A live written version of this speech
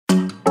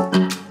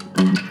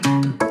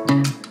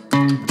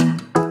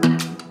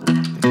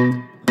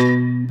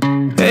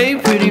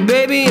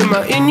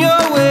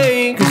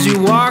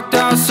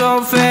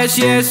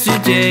just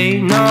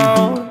yesterday.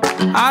 No,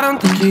 I don't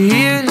think you're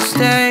here to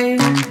stay.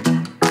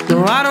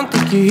 No, I don't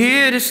think you're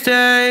here to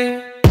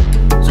stay.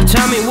 So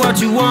tell me what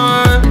you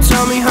want,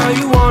 tell me how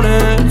you want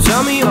it.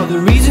 Tell me all the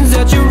reasons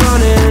that you're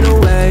running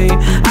away.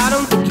 I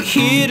don't think you're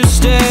here to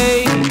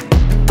stay.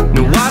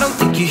 No, I don't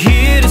think you're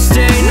here to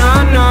stay.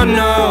 No, no,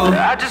 no.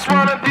 I just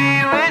wanna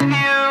be with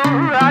you.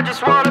 I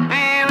just wanna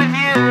be with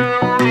you,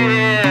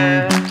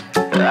 yeah.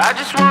 I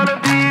just wanna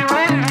be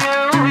with you.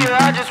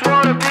 Yeah, I just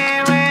wanna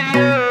be with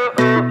you.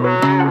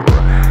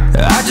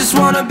 I just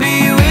wanna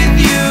be with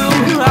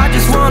you. I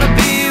just wanna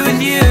be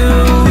with you,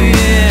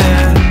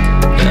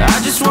 yeah. I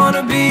just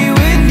wanna be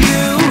with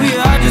you.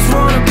 Yeah, I just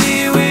wanna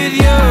be with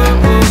you.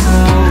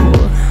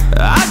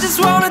 I just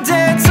wanna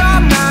dance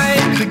all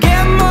night,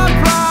 forget my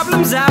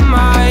problems, I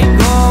might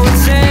go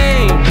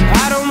insane.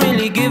 I don't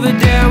really give a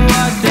damn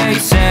what they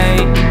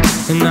say.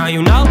 And now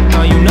you know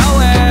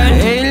it.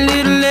 Hey,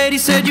 little lady,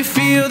 said you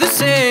feel the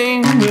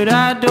same, but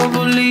I don't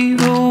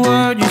believe a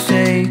word you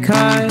say.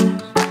 Cause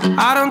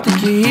I don't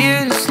think you're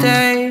here to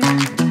stay.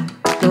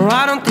 No,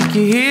 I don't think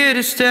you're here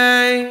to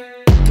stay.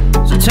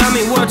 So tell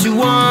me what you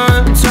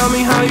want, tell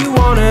me how you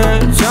want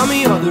it. Tell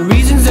me all the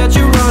reasons that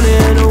you're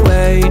running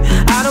away.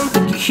 I don't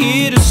think you're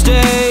here to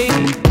stay.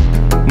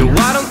 No,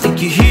 I don't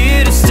think you're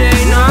here to stay.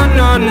 No,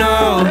 no,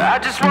 no. I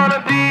just wanna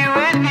be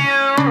with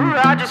you.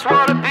 I just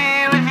wanna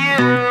be with you,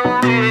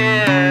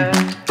 yeah.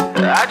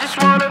 I just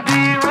wanna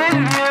be with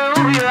you.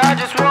 Yeah, I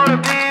just wanna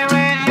be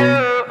with you.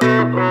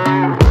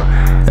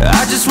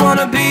 I just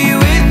wanna be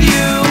with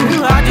you.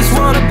 I just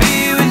wanna be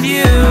with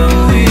you,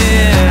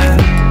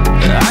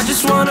 yeah. I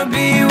just wanna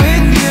be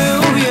with you.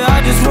 Yeah,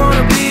 I just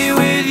wanna be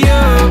with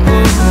you.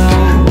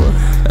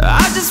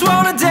 I just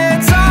wanna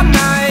dance all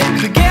night,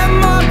 forget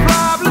my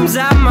problems,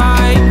 I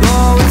might go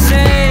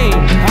insane.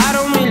 I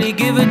don't really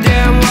give a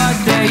damn what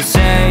they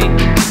say.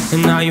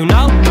 And now you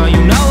know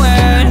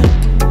it.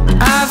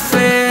 I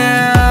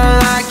feel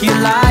like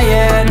you're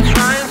lying,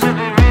 trying to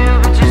be real,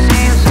 but you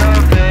seem so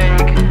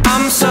fake.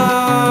 I'm so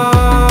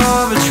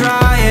over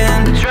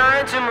trying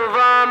to move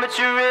on, but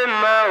you're in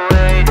my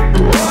way.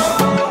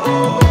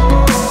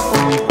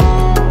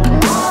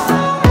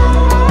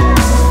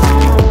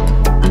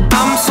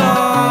 I'm so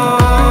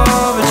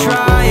over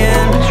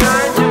trying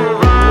to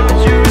move on, but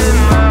you're in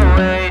my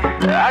way.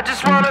 I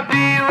just wanna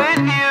be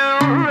with you.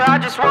 I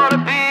just wanna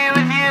be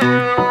with you,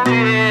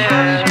 yeah.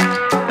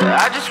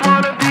 I just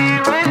wanna be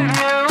with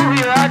you.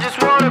 Yeah, I just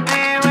wanna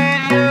be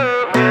with you.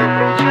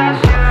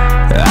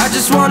 I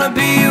just wanna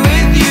be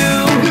with you.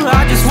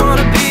 I just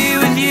wanna be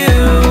with you,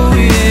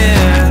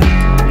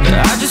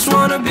 yeah. I just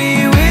wanna be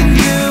with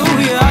you.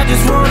 Yeah, I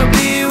just wanna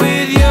be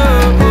with you.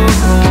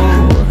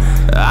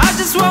 I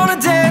just wanna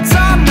dance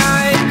all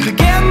night,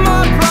 forget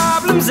my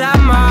problems, I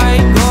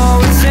might go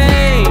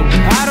insane.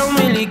 I don't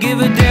really give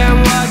a damn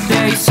what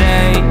they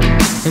say.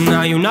 And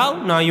now you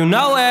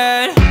know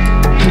it.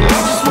 I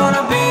just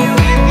wanna be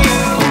with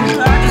you.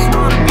 I just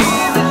wanna be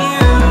with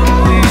you,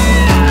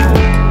 yeah.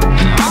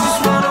 I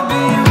just wanna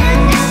be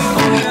with you.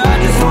 Yeah, I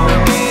just wanna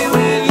be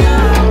with you.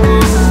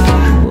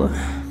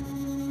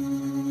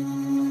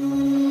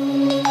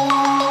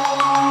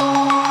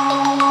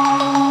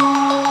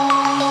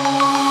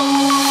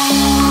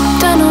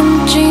 Denim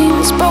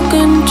jeans,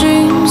 broken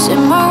dreams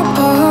in my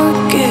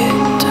pocket.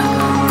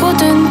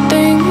 Golden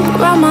thing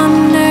round my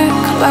neck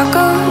like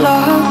a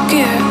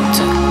locket.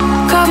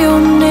 Carve your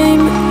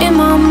name in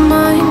my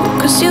mind,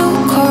 cause you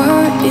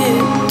caught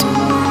it.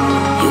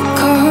 You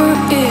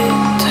caught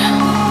it.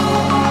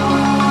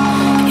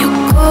 You're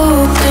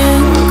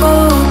golden,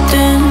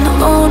 golden.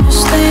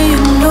 Honestly,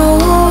 you know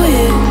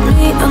it.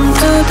 Me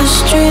under the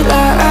street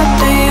light at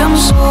the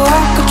so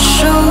I could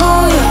show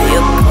you.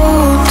 You're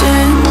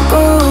golden,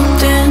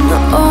 golden.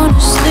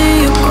 Honestly,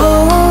 you're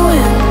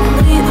glowing.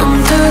 Me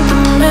under the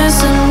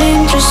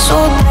mezzanine just so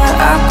that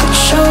I could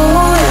show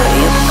you.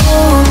 You're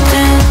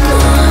golden.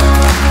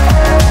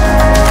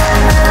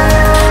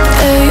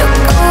 Yeah, you're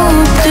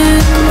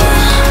golden.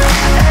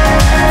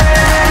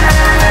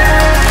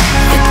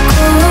 You're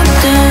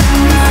golden.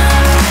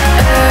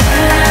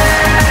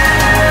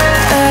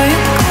 Yeah,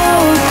 you're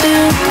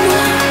golden.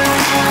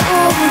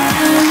 Golden.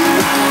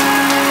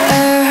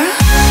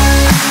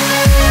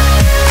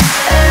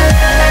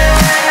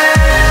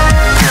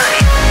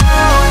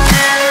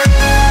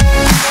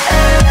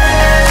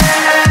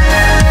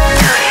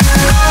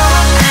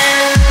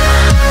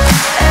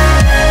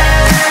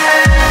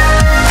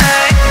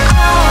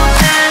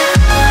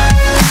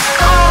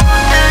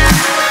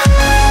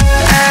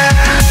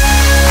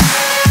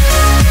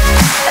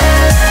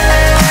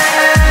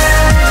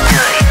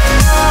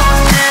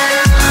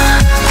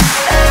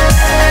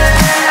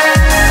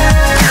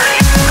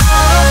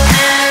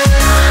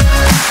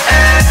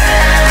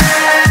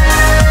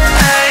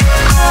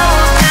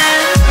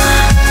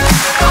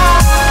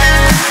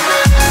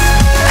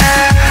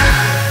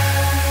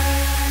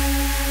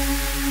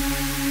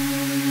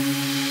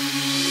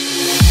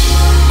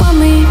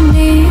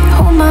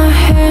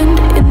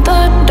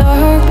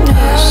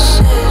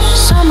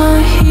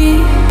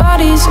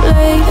 Bodies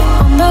laid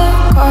on the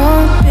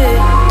carpet.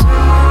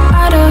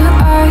 Out of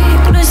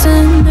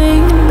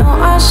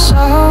I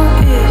saw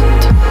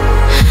it.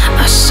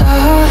 I saw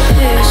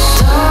it.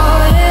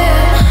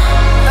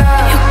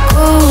 You're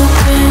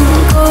golden,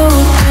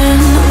 golden.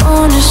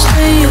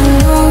 Honestly, you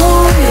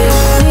know it.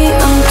 Me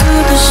under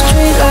the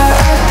street like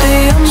at the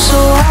end, so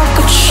I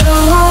could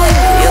show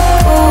you. You're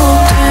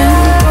golden,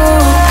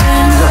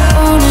 golden.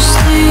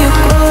 Honestly, you're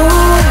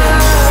glowing.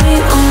 Me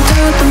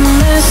under the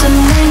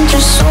mezzanine,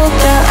 just so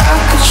that I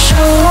could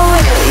show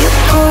you. You're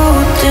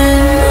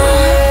golden.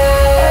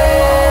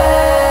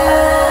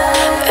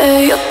 Hey,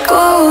 you're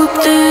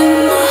golden.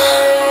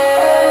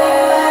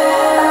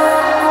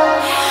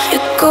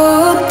 You're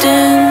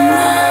golden.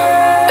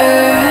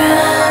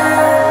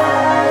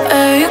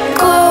 You're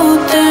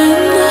golden.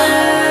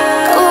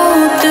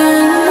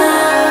 Golden.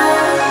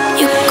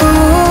 You're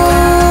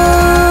golden.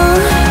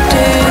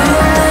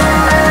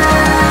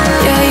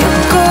 Yeah,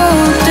 you're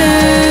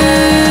golden.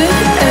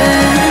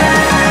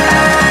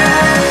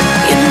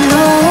 You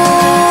know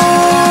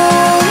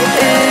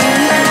it.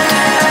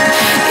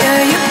 Yeah,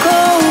 you're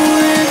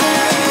glowing.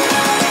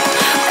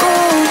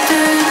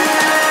 Golden.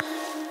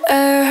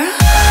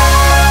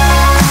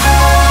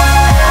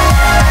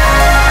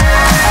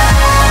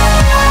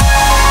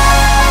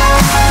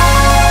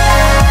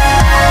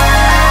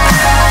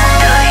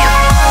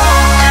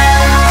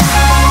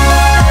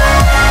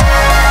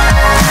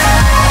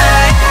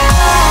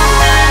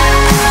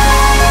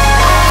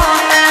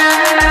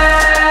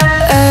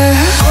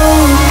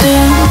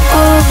 Golden,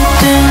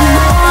 golden.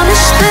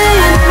 Honestly,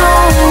 you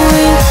know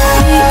it.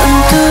 Me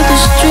under the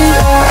street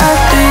or at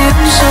the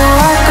end, so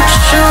I could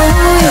show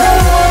you.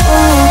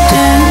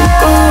 Golden,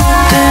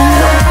 golden.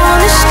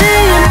 Honestly,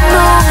 you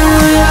know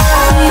it.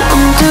 Me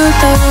under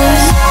the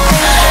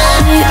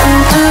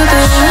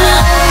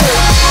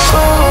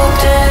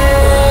golden.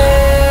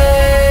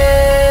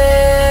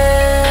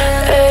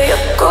 Hey,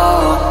 you're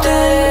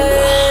golden.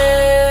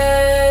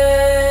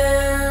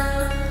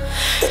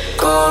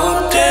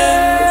 Golden.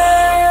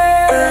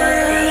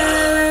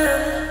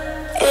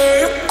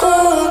 You're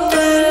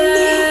golden.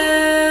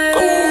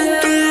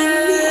 Golden.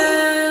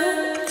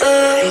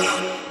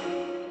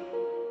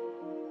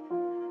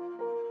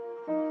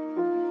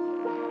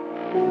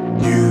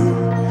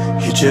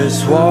 You just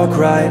walk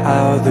right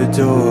out the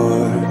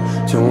door.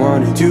 Don't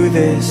wanna do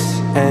this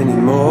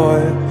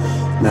anymore.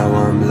 Now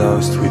I'm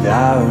lost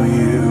without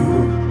you.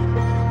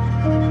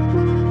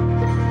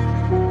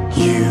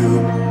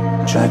 You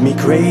drive me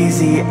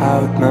crazy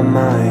out my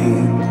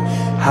mind.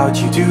 How'd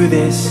you do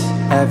this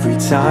every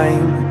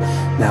time?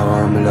 Now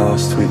I'm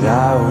lost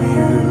without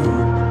you.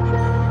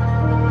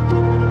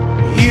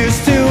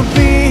 Used to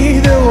be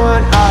the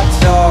one I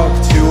talk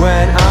to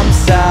when I'm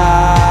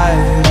sad.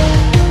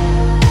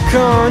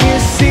 Can't you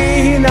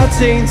see now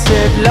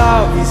tainted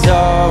love is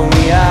all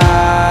we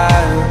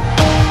have?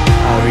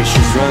 Our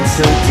issues run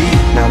so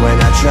deep. Now when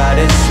I try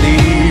to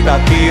sleep I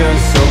feel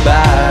so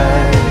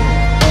bad.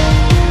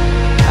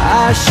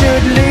 I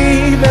should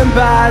leave, and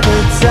by the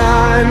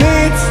time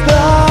it's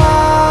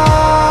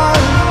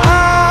done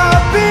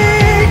I'll be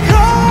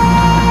gone.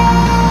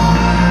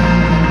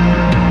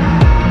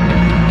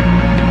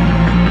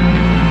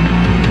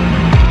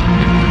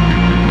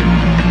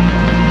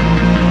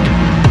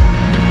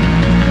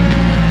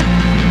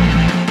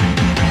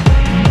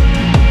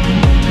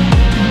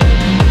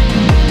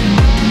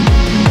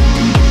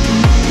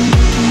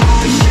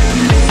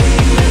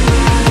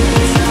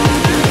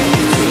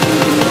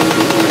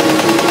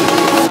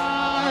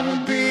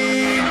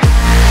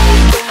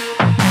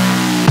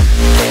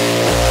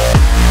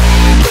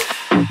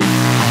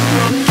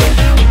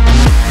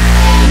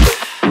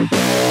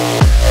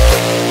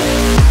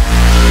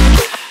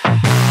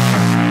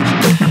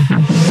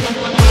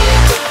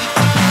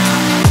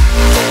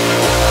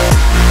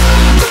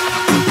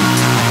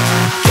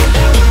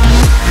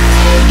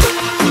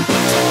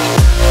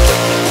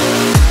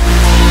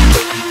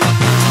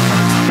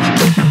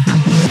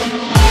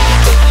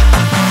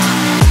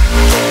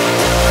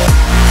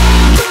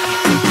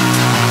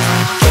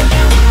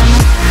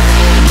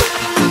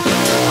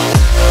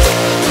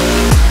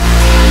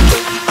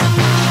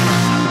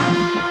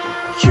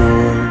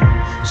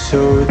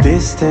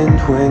 Distant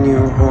when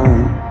you're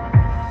home,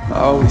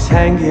 always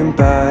hanging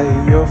by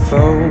your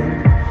phone.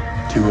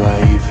 Do I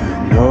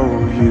even know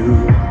you?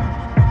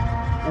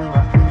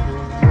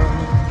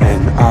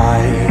 And I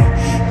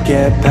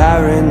get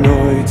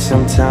paranoid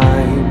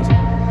sometimes,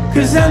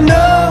 'cause I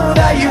know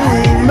that you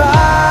ain't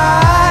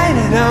mine,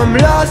 and I'm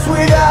lost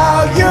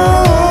without you.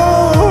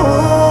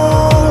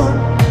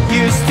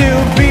 Used to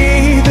be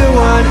the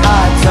one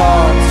I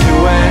talk to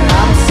when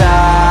I'm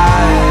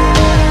sad.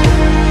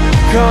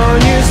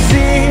 Can't you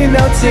see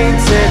now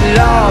tainted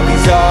love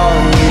is all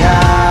we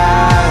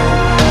have?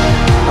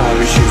 Our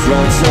issues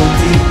run so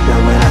deep. Now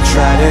when I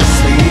try to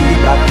sleep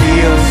I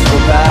feel so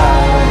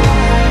bad.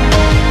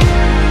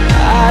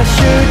 I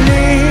should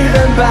leave,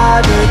 and by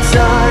the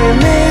time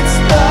it's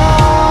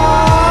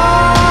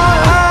done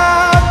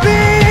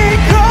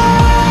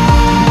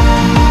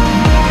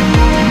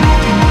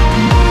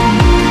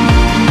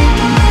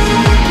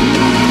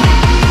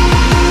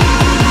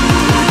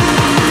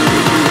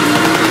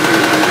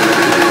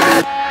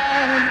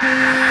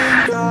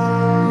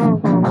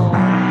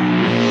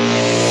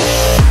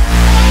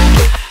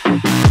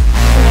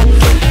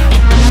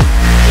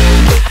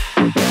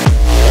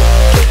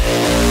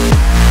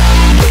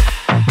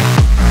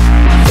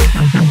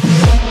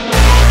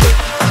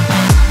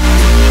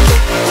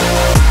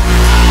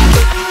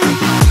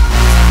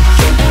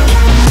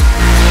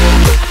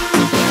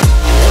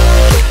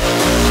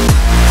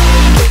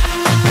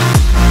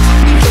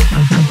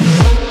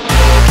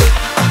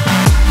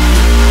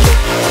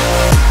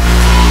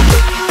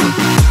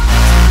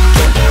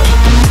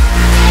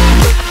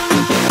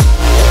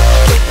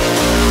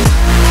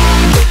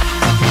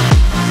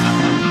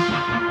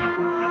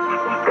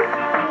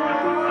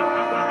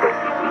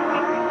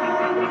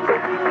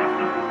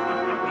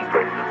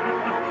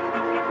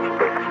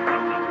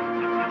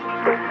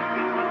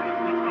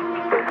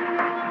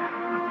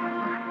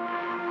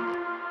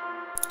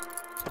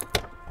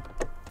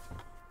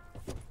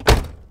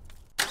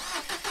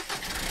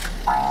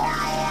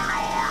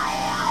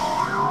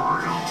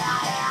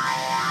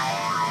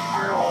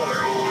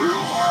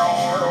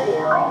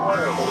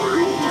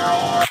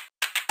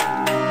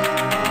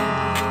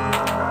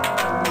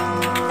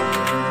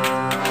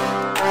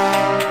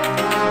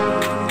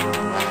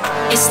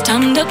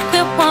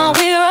it while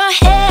we're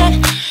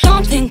ahead.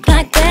 Don't think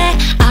like that,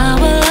 I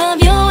will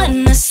love you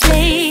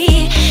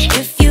endlessly.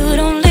 If you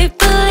don't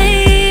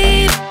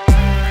believe,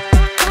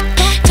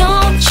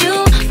 don't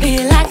you be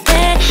like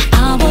that,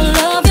 I will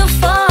love you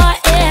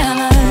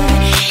forever.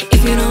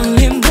 If you don't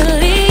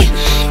believe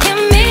in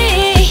me,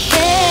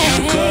 yeah.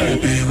 You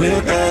could be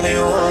with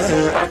anyone,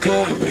 I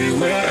could be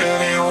with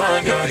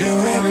anyone. You're here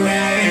with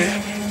me,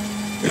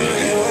 you're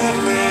here with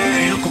me.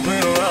 You could be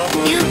around,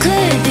 but You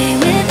could be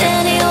with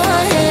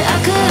anyone, I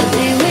could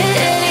be with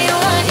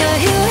anyone. You're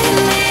here with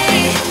me,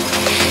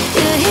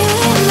 you're here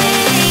with me.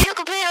 You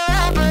could be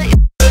around, but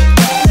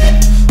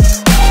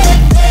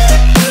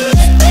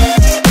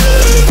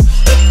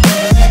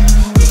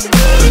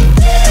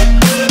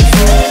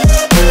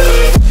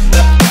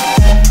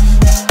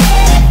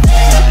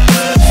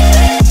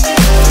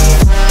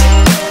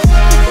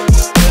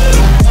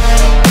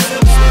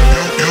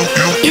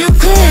you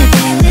could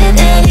be with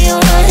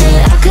anyone,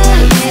 I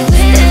could be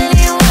with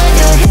anyone.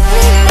 You're here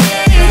with me,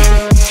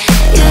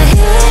 you're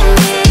here with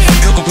me.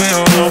 you could be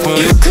around, but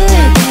You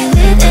could be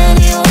with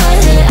anyone,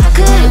 I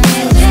could be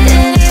with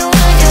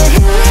anyone. You're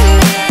here with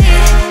me,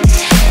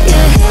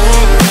 you're here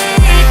with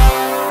me.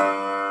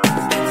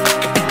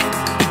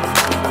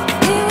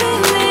 Here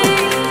with me.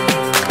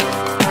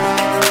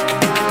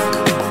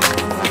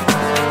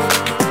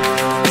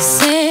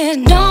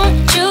 Said,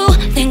 don't you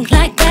think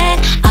like that,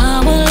 I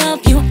will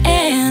love you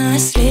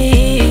endlessly.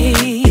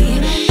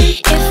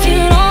 If you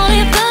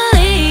only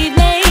believe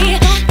me,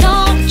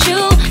 don't you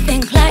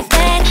think like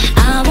that,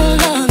 I will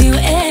love you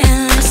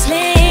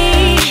endlessly.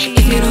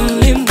 If you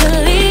only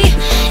believe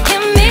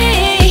in me,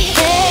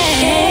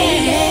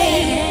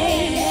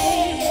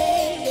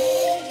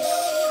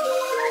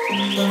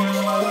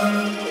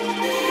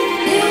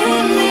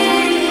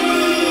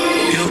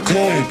 you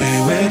could be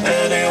with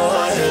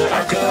anyone,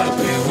 I could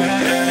be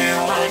with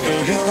anyone.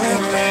 You're here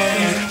with me,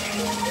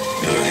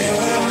 you're here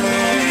with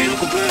me. You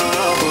could be around,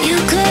 but you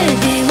could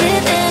be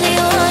with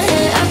anyone,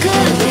 I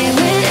could be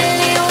with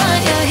anyone.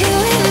 You're here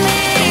with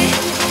me,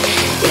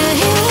 you're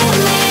here with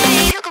me.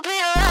 You could be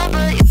around,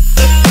 but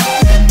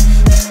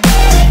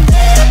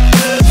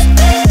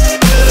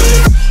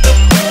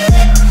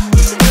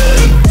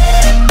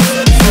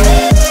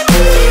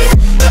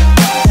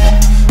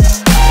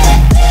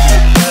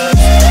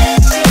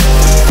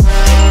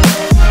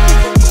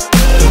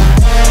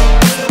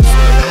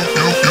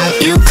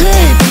you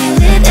could be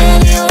with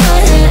anyone,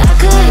 I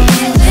could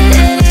be with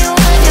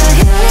anyone. You're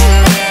here with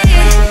me,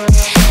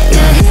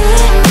 you're here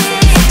with me.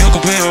 you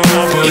could be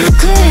around, but You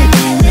could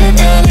be with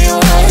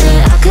anyone,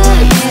 I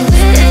could be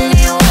with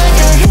anyone.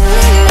 You're here with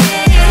me,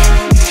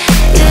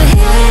 you're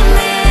here with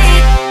me.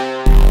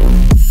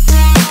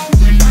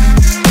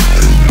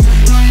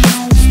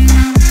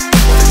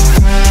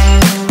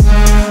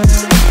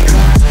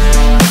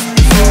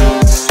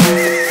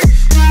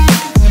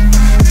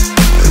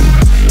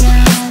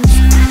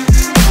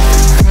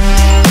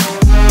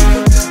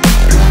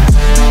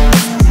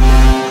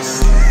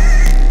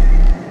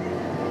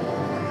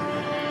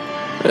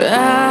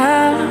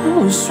 I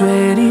was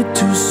ready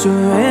to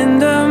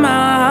surrender my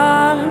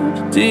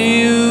heart to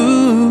you,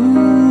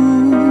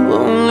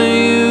 only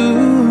you.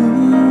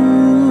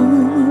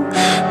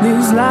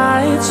 These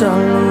lights all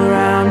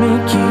around me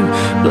keep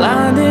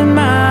blinding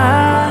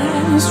my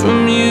eyes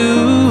from you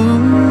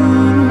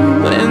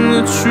and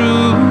the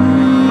truth.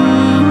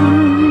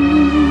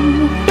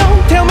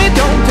 Don't tell me,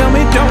 don't tell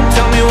me, don't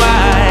tell me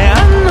why.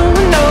 I know,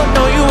 no,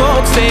 no, you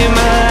won't save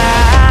my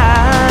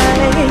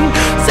life,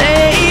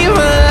 save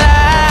my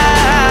life.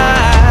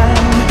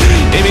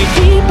 Baby,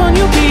 keep on,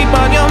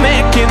 you're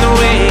making the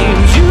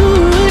waves. You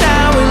and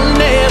I will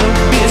never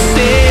be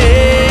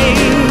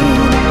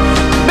saved,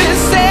 be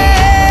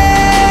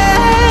saved.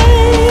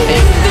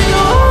 If the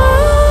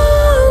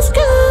walls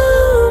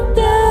come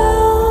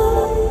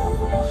down,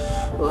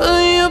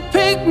 will you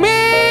pick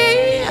me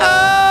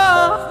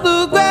off the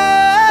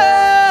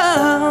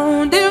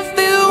ground? If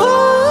the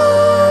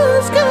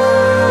walls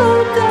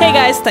come down. Hey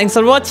guys, thanks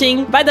for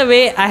watching. By the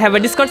way, I have a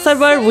Discord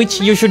server which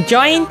you should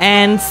join,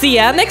 and see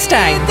ya next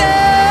time.